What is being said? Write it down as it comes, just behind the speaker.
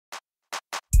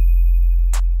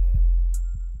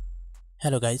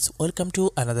Hello guys, welcome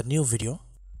to another new video.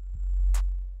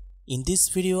 In this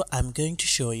video I'm going to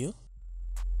show you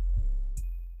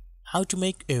how to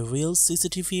make a real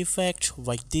CCTV effect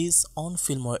like this on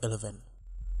Filmora 11.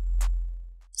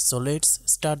 So let's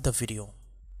start the video.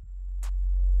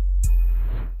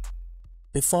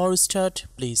 Before we start,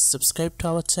 please subscribe to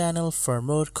our channel for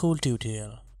more cool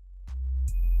tutorials.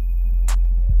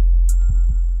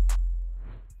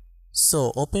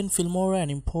 So open Filmora and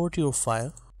import your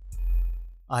file.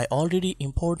 I already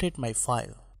imported my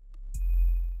file.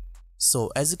 So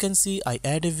as you can see, I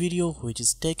add a video which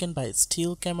is taken by a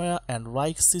still camera and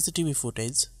like CCTV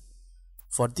footage.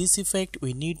 For this effect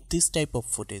we need this type of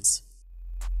footage.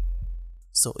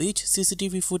 So each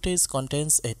CCTV footage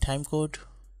contains a timecode,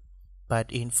 but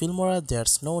in Filmora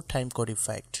there's no timecode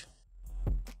effect.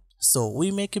 So we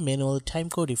make a manual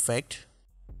timecode effect.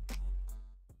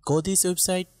 Go this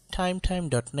website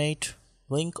timetime.net,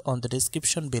 link on the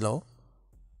description below.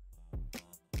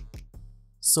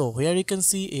 So here you can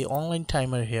see a online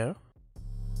timer here.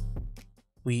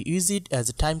 We use it as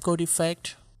a timecode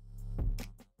effect.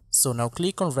 So now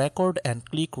click on record and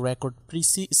click record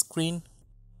pre-see screen.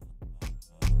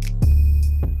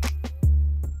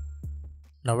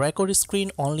 Now record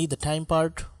screen only the time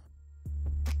part.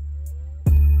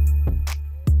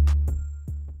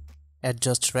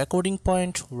 Adjust recording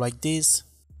point like this.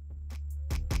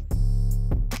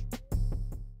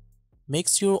 Make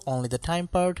sure only the time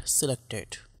part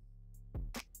selected.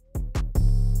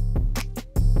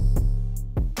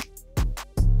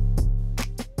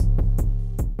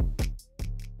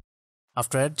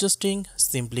 After adjusting,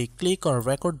 simply click on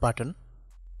record button.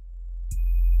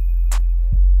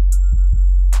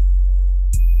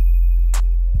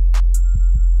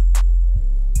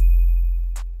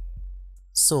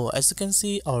 So as you can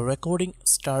see, our recording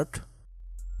start.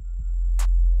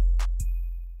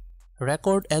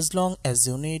 Record as long as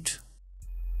you need.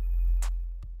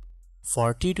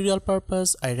 For tutorial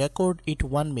purpose, I record it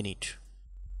 1 minute.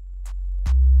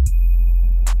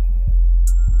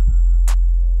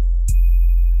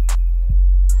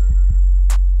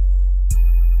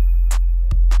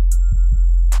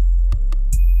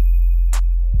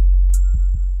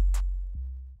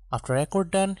 After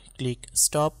record done, click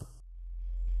stop.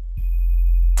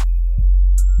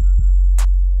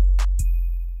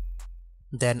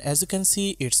 Then as you can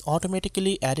see, it's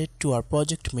automatically added to our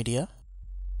project media.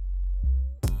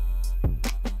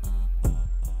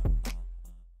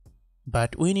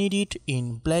 But we need it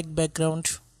in black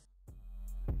background.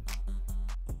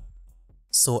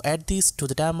 So add this to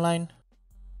the timeline.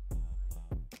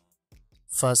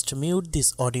 First mute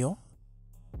this audio.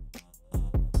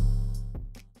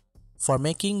 For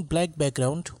making black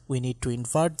background, we need to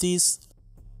invert this.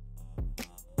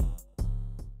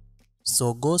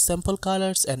 So go sample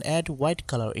colors and add white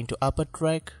color into upper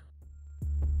track.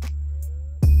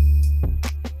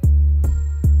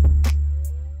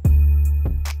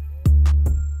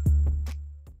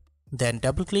 Then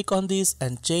double click on this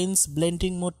and change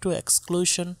blending mode to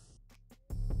exclusion.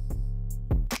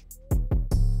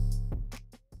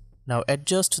 Now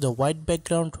adjust the white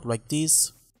background like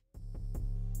this.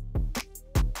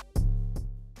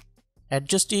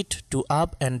 Adjust it to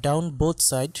up and down both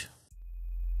sides.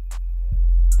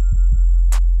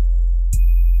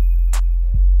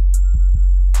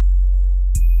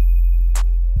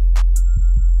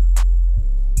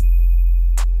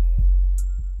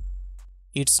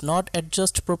 It's not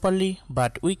adjusted properly,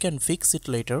 but we can fix it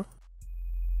later.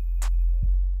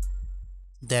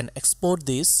 Then export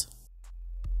this.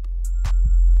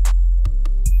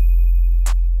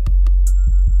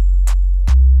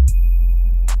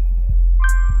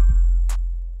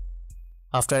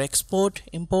 After export,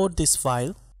 import this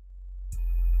file.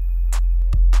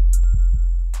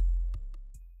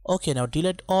 Okay, now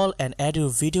delete all and add your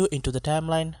video into the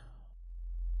timeline.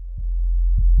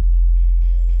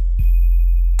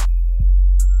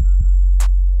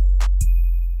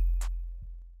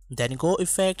 Then go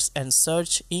effects and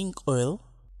search ink oil.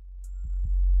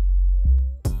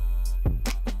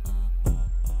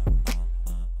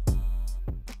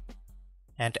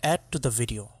 And add to the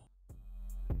video.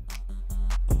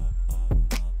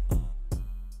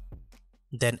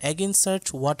 Then again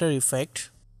search water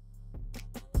effect.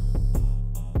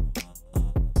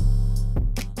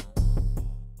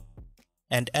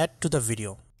 And add to the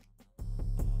video.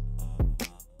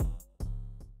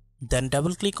 Then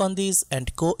double click on this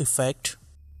and go effect.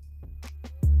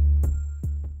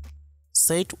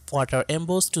 Set water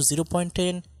emboss to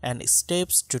 0.10 and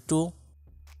steps to 2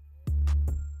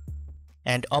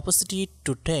 and opacity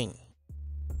to 10.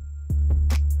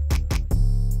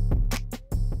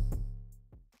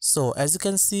 So as you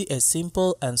can see, a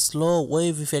simple and slow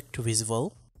wave effect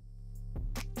visible.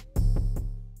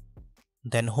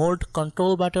 Then hold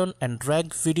Ctrl button and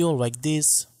drag video like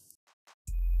this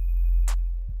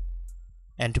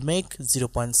and make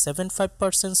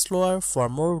 0.75% slower for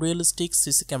more realistic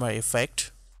CC camera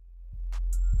effect.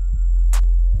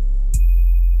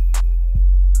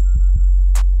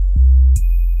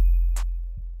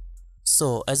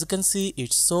 So as you can see,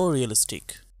 it's so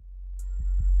realistic.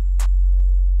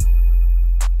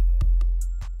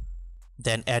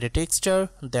 Then add a texture,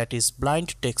 that is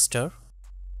blind texture.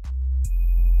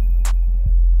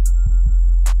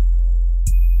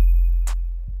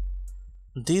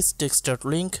 This texture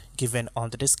link given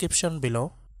on the description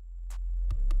below.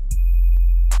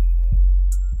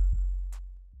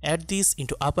 Add this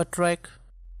into upper track.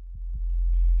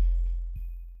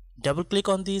 Double click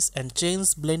on this and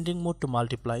change blending mode to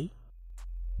multiply.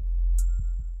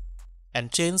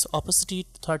 And change opacity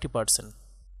to 30%.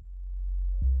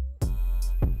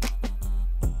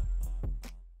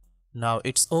 Now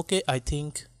it's okay, I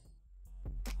think.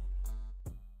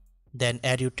 Then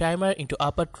add your timer into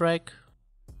upper track.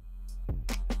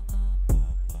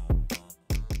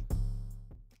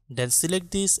 Then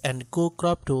select this and go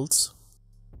crop tools.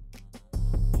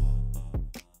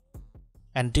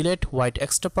 And delete white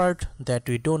extra part that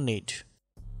we don't need.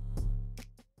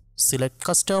 Select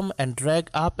custom and drag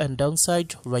up and down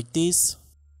side like this.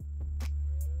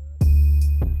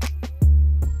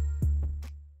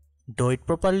 Do it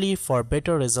properly for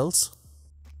better results.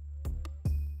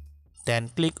 Then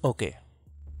click OK.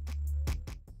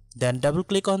 Then double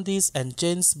click on this and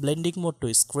change blending mode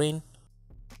to screen.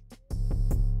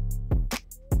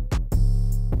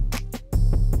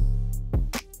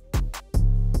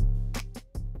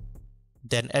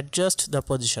 Then adjust the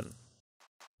position.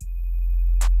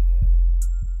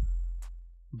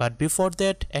 But before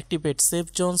that, activate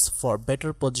safe zones for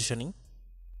better positioning.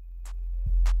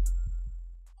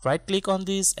 Right click on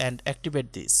this and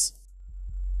activate this.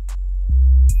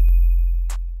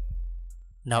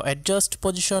 Now adjust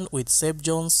position with safe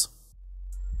zones.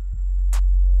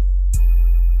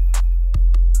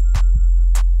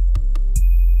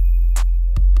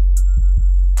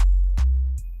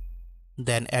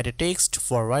 Then add a text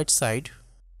for right side.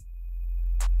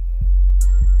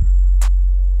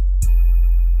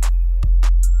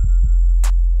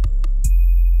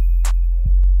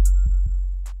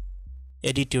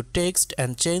 Edit your text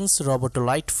and change robot to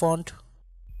light font.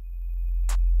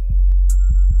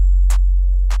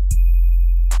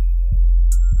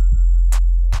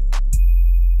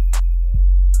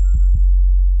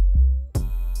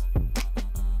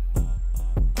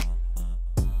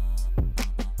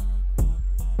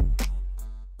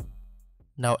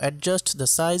 Now adjust the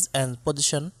size and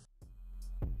position.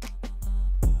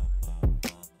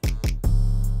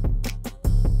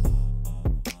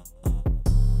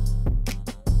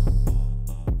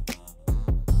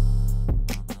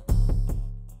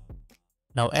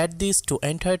 Now add this to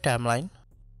entire timeline.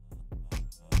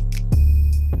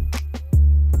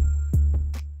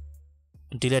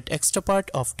 Delete extra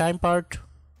part of time part.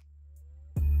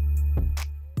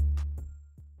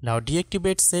 Now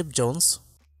deactivate safe zones.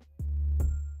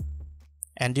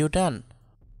 And you're done.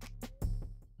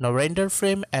 Now render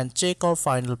frame and check our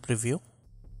final preview.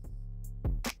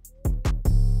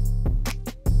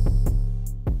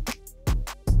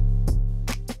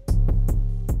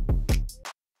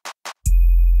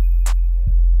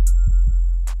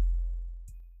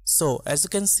 So as you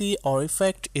can see, our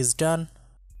effect is done.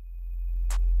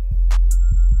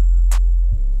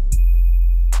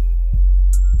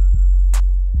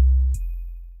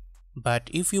 But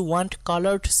if you want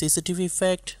colored CCTV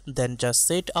effect, then just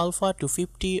set alpha to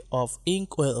 50 of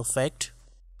ink well effect.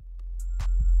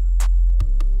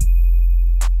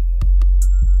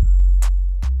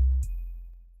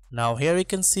 Now here you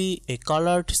can see a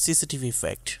colored CCTV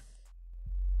effect.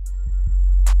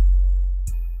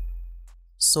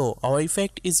 So our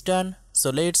effect is done, so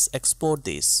let's export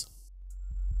this.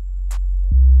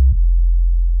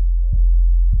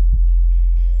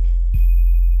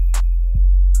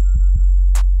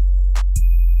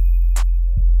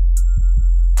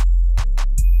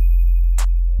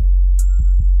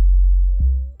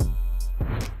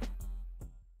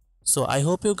 So I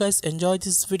hope you guys enjoyed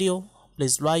this video.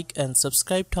 Please like and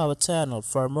subscribe to our channel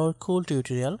for more cool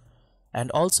tutorial,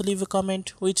 and also leave a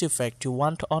comment which effect you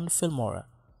want on Filmora.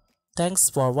 Thanks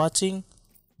for watching.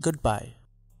 Goodbye.